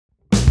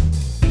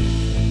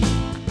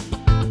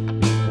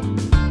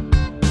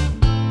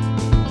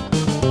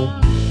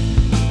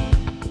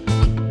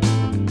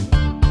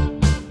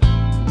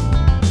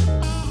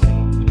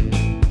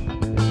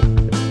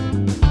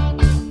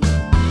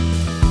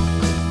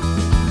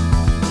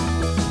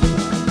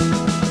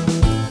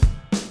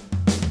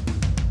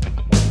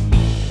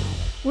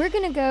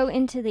going to go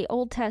into the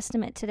Old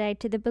Testament today,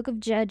 to the book of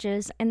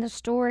Judges, and the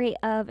story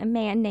of a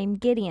man named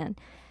Gideon.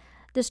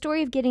 The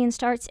story of Gideon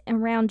starts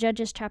around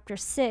Judges chapter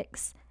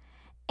 6,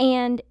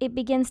 and it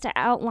begins to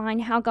outline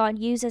how God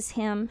uses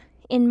him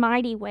in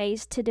mighty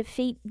ways to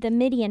defeat the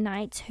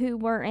Midianites, who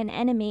were an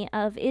enemy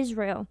of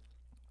Israel.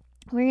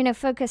 We're going to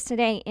focus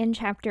today in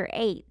chapter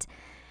 8,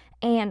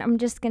 and I'm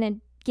just going to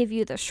give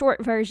you the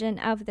short version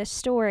of the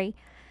story.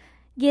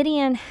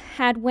 Gideon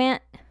had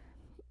went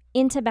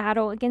into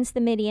battle against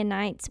the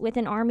Midianites with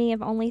an army of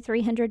only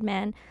 300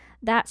 men.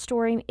 That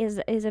story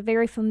is a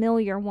very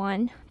familiar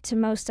one to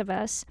most of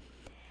us.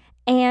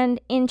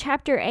 And in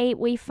chapter 8,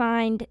 we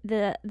find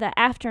the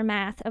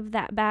aftermath of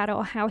that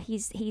battle, how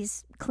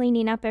he's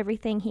cleaning up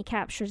everything. He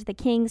captures the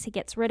kings, he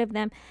gets rid of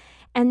them.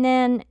 And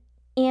then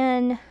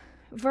in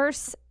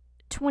verse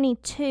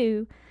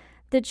 22,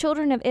 the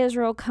children of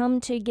Israel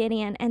come to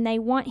Gideon and they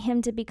want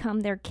him to become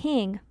their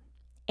king.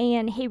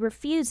 And he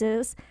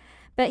refuses,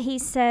 but he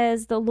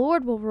says, "The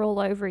Lord will rule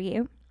over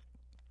you."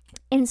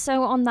 And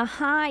so on the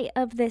high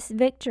of this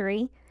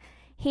victory,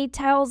 he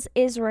tells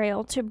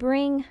Israel to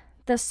bring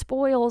the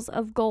spoils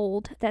of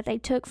gold that they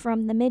took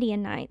from the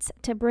Midianites,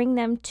 to bring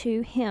them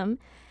to him.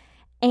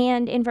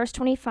 And in verse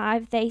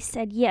 25, they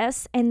said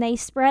yes, and they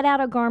spread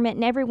out a garment,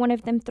 and every one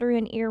of them threw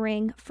an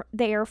earring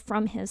there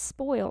from his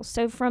spoils.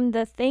 So from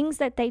the things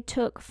that they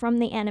took from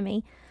the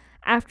enemy,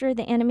 after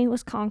the enemy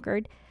was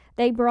conquered,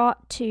 they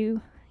brought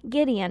to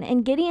Gideon.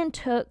 And Gideon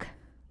took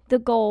the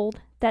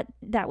gold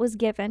that was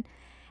given,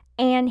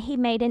 and he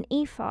made an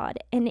ephod.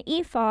 An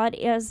ephod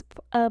is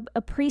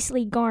a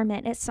priestly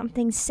garment. It's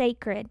something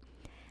sacred,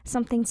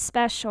 something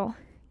special.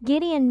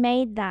 Gideon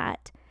made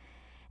that,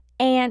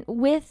 and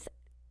with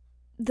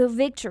the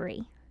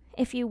victory,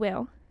 if you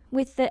will,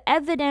 with the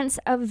evidence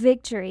of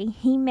victory,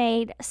 he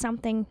made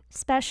something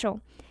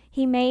special.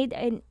 He made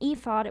an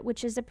ephod,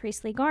 which is a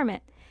priestly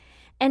garment.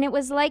 And it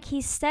was like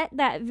he set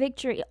that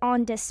victory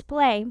on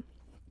display.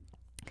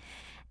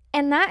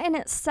 And that in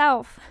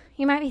itself,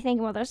 you might be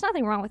thinking, well, there's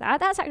nothing wrong with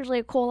that. That's actually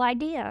a cool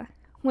idea.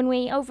 When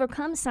we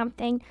overcome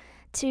something,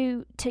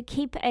 to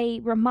keep a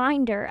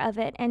reminder of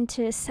it and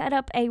to set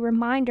up a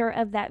reminder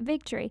of that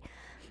victory.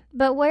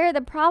 But where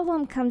the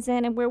problem comes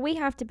in and where we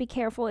have to be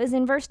careful is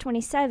in verse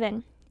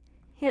 27.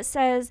 It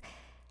says,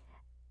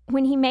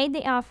 when he made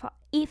the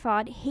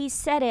ephod, he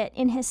set it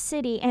in his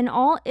city, and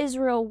all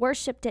Israel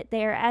worshipped it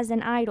there as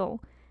an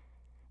idol.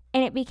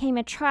 And it became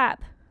a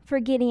trap for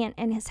Gideon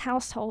and his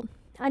household.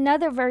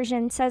 Another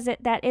version says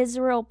it that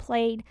Israel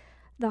played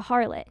the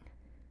harlot.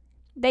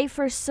 They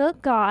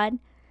forsook God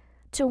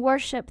to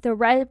worship the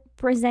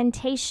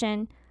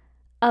representation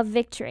of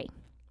victory.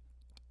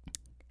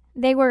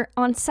 They were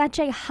on such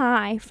a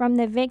high from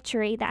the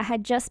victory that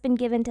had just been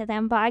given to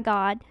them by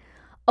God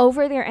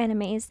over their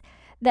enemies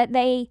that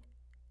they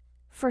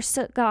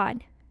forsook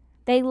God.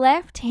 They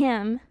left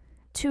him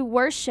to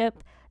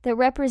worship the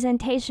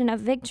representation of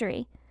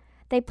victory.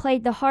 They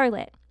played the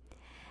harlot.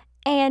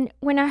 And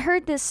when I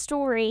heard this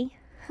story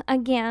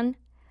again,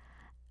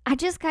 I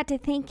just got to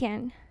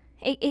thinking,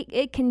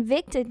 it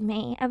convicted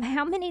me of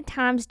how many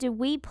times do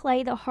we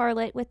play the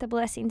harlot with the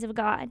blessings of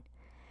God.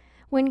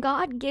 When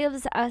God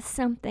gives us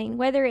something,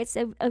 whether it's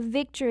a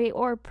victory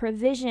or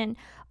provision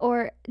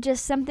or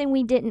just something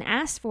we didn't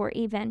ask for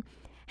even,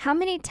 how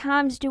many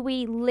times do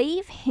we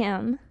leave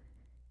him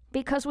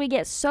because we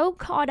get so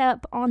caught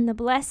up on the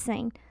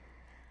blessing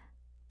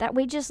that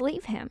we just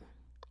leave him?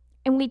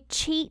 And we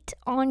cheat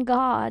on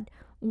God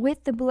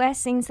with the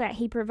blessings that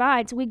he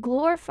provides. We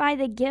glorify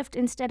the gift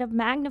instead of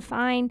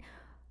magnifying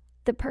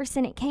the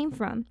person it came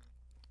from.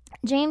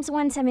 James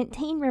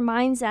 1:17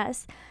 reminds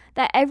us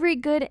that every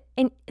good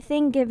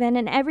thing given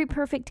and every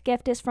perfect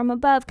gift is from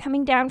above,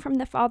 coming down from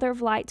the Father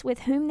of lights, with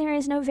whom there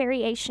is no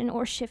variation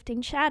or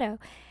shifting shadow.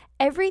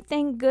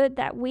 Everything good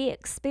that we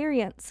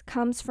experience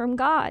comes from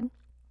God.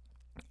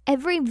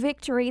 Every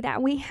victory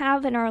that we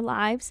have in our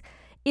lives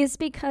is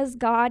because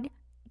God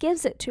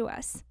gives it to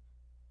us.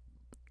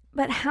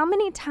 But how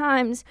many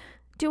times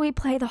do we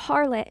play the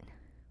harlot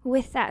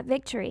with that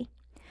victory?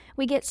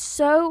 We get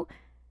so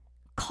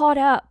caught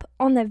up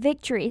on the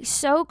victory,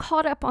 so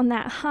caught up on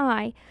that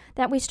high,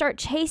 that we start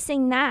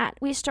chasing that,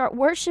 we start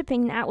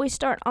worshiping that, we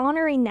start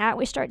honoring that,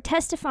 we start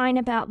testifying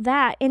about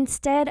that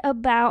instead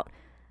about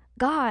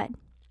God.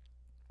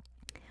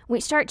 We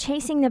start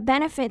chasing the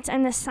benefits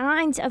and the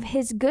signs of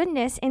his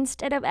goodness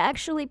instead of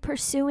actually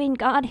pursuing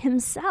God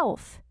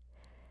himself.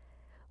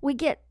 We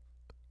get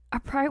our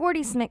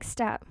priorities mixed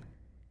up.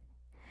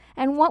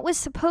 And what was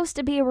supposed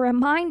to be a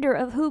reminder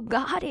of who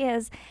God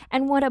is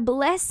and what a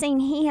blessing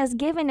he has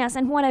given us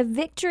and what a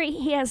victory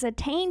he has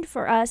attained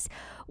for us,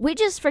 we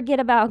just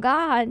forget about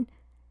God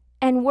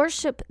and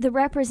worship the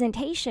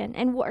representation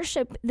and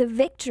worship the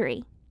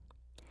victory.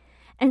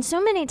 And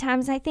so many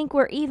times I think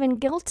we're even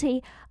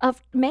guilty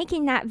of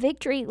making that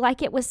victory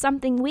like it was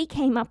something we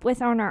came up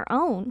with on our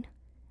own.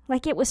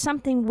 Like it was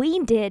something we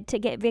did to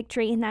get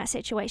victory in that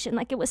situation.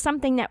 Like it was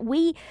something that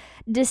we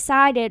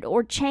decided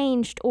or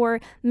changed or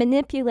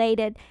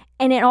manipulated,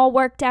 and it all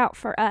worked out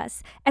for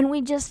us. And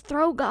we just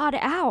throw God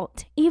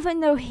out, even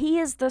though He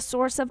is the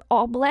source of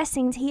all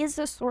blessings. He is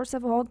the source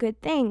of all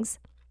good things.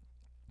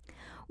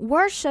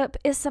 Worship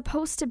is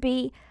supposed to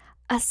be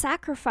a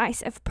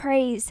sacrifice of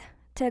praise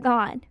to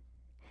God.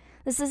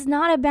 This is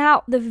not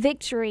about the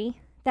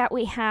victory that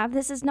we have.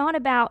 This is not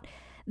about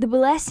the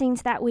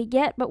blessings that we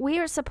get, but we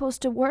are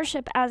supposed to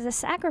worship as a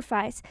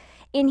sacrifice.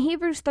 In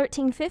Hebrews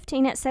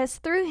 13:15, it says,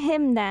 "Through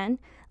Him then,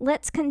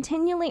 let's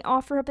continually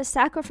offer up a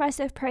sacrifice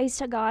of praise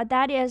to God,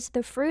 that is,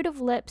 the fruit of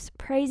lips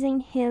praising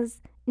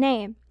His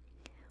name."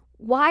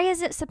 Why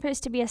is it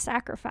supposed to be a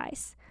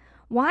sacrifice?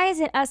 Why is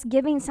it us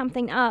giving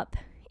something up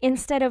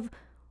instead of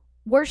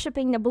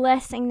worshiping the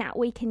blessing that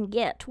we can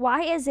get?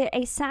 Why is it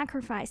a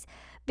sacrifice?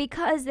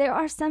 Because there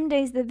are some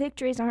days the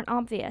victories aren't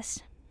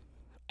obvious.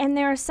 And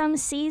there are some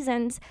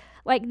seasons,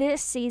 like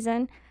this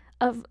season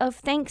of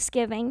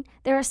Thanksgiving,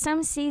 there are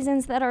some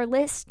seasons that our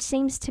list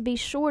seems to be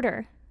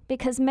shorter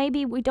because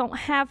maybe we don't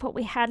have what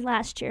we had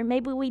last year.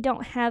 Maybe we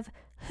don't have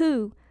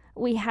who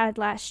we had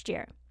last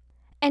year.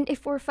 And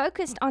if we're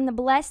focused on the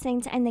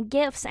blessings and the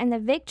gifts and the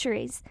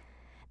victories,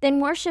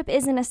 then worship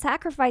isn't a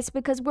sacrifice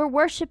because we're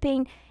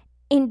worshiping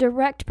in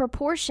direct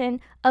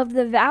proportion of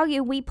the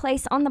value we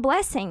place on the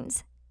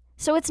blessings.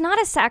 So it's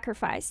not a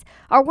sacrifice.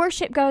 Our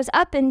worship goes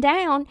up and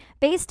down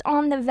based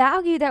on the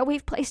value that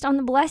we've placed on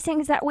the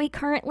blessings that we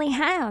currently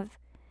have.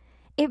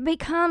 It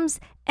becomes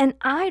an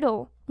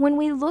idol when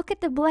we look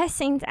at the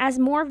blessings as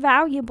more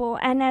valuable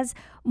and as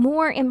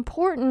more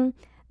important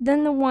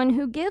than the one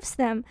who gives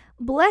them.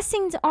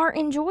 Blessings are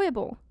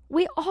enjoyable.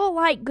 We all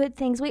like good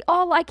things. We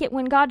all like it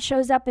when God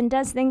shows up and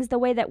does things the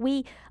way that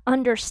we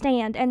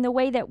understand and the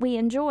way that we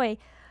enjoy.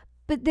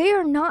 But they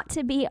are not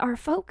to be our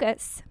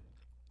focus.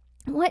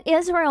 What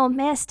Israel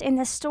missed in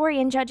the story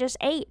in Judges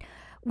 8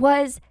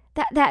 was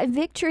that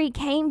victory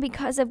came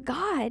because of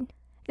God.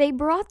 They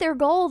brought their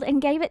gold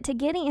and gave it to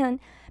Gideon,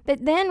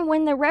 but then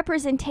when the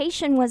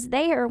representation was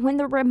there, when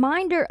the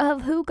reminder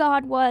of who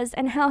God was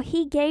and how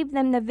He gave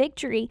them the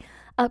victory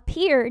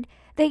appeared,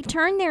 they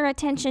turned their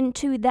attention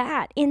to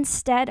that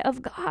instead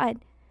of God.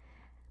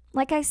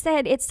 Like I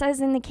said, it says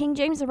in the King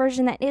James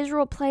Version that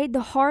Israel played the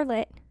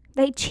harlot.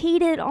 They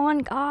cheated on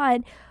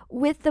God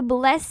with the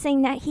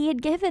blessing that He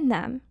had given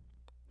them.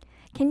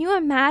 Can you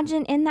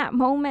imagine in that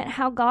moment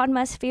how God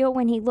must feel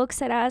when He looks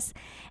at us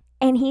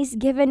and He's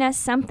given us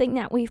something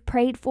that we've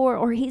prayed for,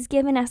 or He's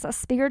given us a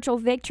spiritual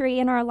victory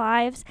in our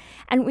lives,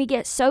 and we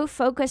get so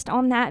focused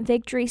on that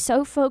victory,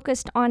 so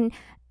focused on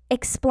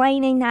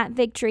explaining that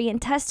victory and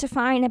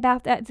testifying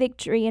about that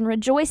victory and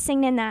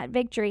rejoicing in that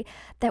victory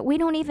that we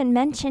don't even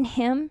mention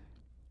Him?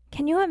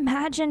 Can you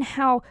imagine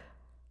how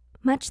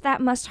much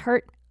that must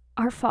hurt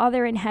our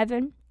Father in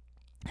heaven,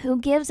 who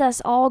gives us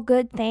all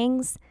good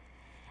things?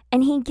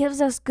 And He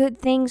gives us good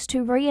things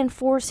to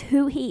reinforce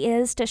who He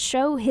is, to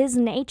show His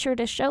nature,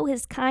 to show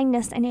His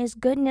kindness and His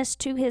goodness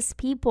to His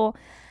people.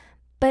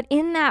 But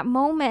in that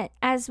moment,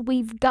 as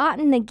we've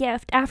gotten the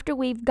gift, after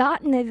we've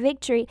gotten the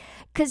victory,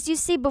 because you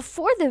see,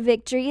 before the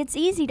victory, it's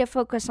easy to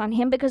focus on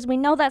Him because we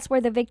know that's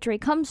where the victory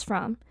comes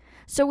from.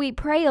 So we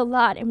pray a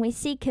lot and we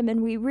seek Him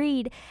and we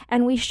read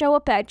and we show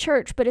up at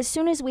church. But as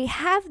soon as we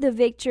have the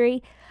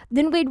victory,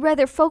 then we'd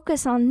rather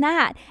focus on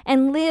that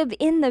and live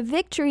in the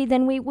victory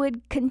than we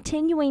would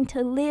continuing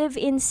to live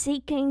in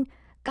seeking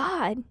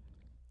God.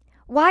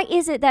 Why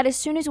is it that as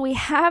soon as we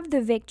have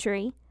the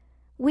victory,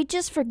 we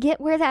just forget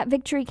where that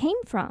victory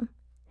came from?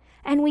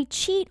 And we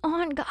cheat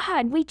on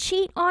God. We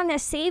cheat on the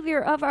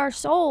Savior of our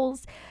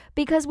souls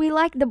because we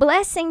like the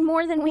blessing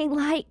more than we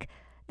like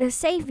the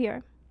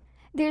Savior.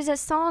 There's a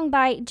song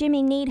by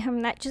Jimmy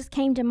Needham that just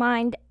came to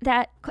mind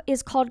that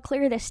is called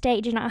Clear the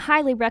Stage, and I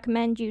highly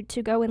recommend you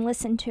to go and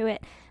listen to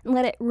it and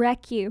let it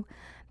wreck you.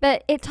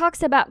 But it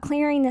talks about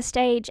clearing the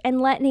stage and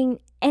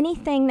letting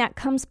anything that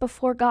comes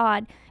before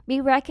God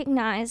be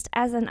recognized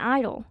as an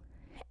idol.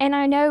 And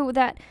I know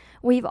that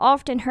we've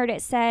often heard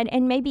it said,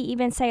 and maybe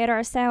even say it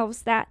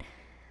ourselves, that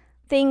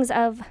things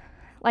of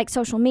like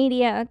social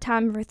media,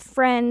 time with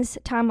friends,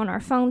 time on our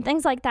phone,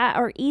 things like that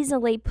are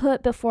easily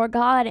put before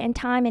God, and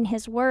time in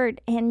His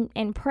Word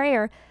and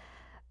prayer.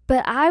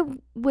 But I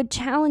would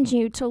challenge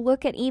you to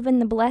look at even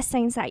the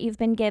blessings that you've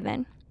been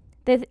given,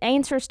 the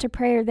answers to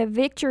prayer, the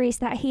victories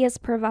that He has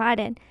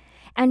provided,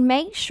 and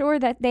make sure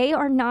that they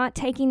are not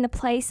taking the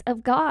place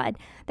of God,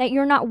 that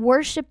you're not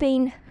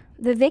worshiping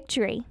the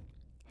victory.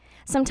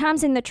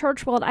 Sometimes in the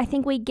church world, I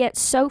think we get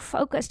so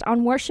focused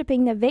on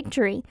worshiping the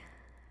victory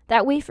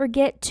that we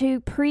forget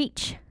to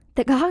preach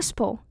the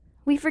gospel.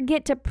 We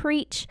forget to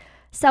preach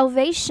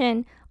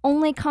salvation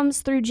only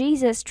comes through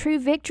Jesus. True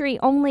victory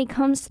only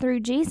comes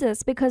through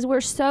Jesus because we're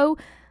so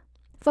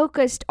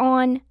focused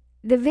on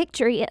the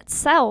victory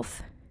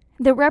itself,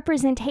 the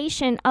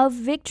representation of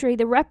victory,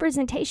 the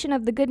representation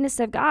of the goodness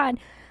of God,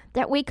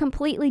 that we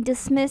completely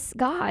dismiss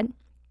God.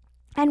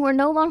 And we're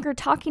no longer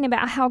talking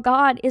about how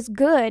God is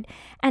good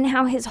and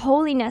how his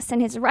holiness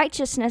and his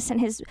righteousness and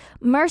his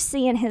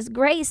mercy and his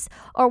grace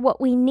are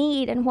what we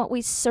need and what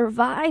we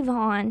survive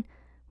on.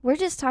 We're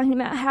just talking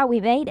about how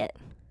we made it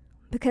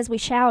because we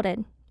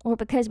shouted or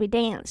because we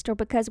danced or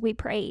because we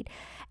prayed.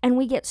 And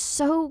we get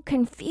so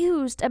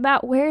confused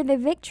about where the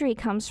victory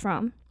comes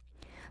from.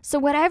 So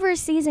whatever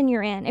season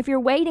you're in, if you're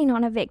waiting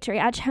on a victory,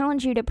 I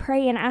challenge you to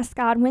pray and ask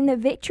God, when the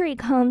victory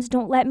comes,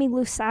 don't let me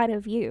lose sight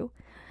of you.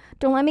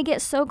 Don't let me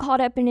get so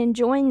caught up in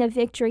enjoying the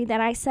victory that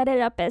I set it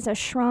up as a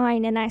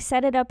shrine and I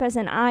set it up as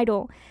an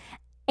idol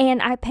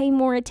and I pay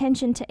more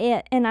attention to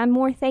it and I'm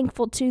more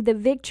thankful to the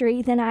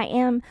victory than I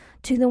am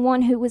to the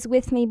one who was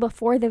with me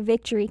before the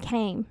victory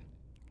came.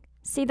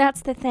 See,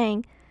 that's the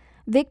thing.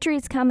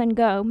 Victories come and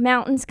go,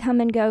 mountains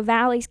come and go,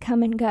 valleys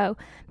come and go,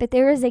 but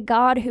there is a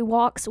God who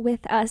walks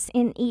with us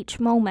in each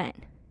moment,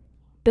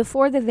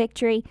 before the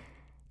victory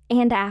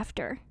and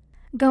after.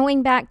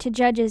 Going back to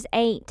Judges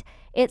 8,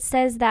 it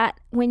says that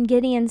when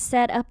Gideon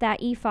set up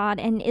that ephod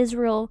and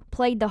Israel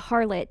played the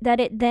harlot, that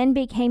it then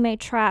became a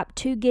trap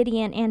to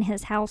Gideon and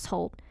his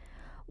household.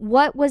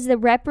 What was the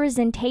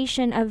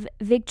representation of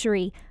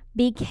victory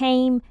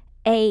became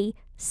a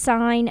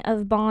sign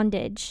of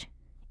bondage.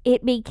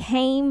 It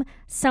became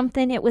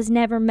something it was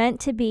never meant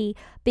to be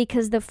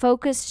because the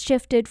focus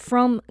shifted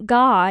from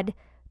God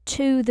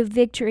to the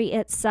victory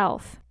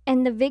itself.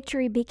 And the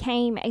victory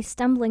became a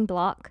stumbling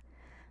block.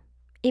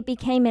 It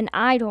became an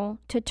idol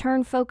to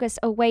turn focus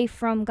away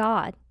from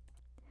God.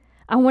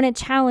 I want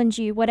to challenge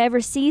you, whatever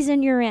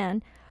season you're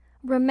in,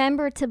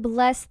 remember to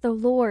bless the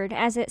Lord,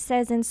 as it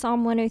says in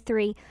Psalm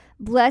 103,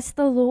 "Bless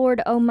the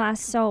Lord, O my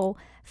soul.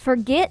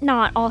 Forget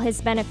not all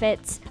his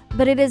benefits,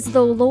 but it is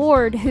the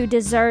Lord who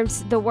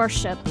deserves the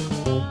worship."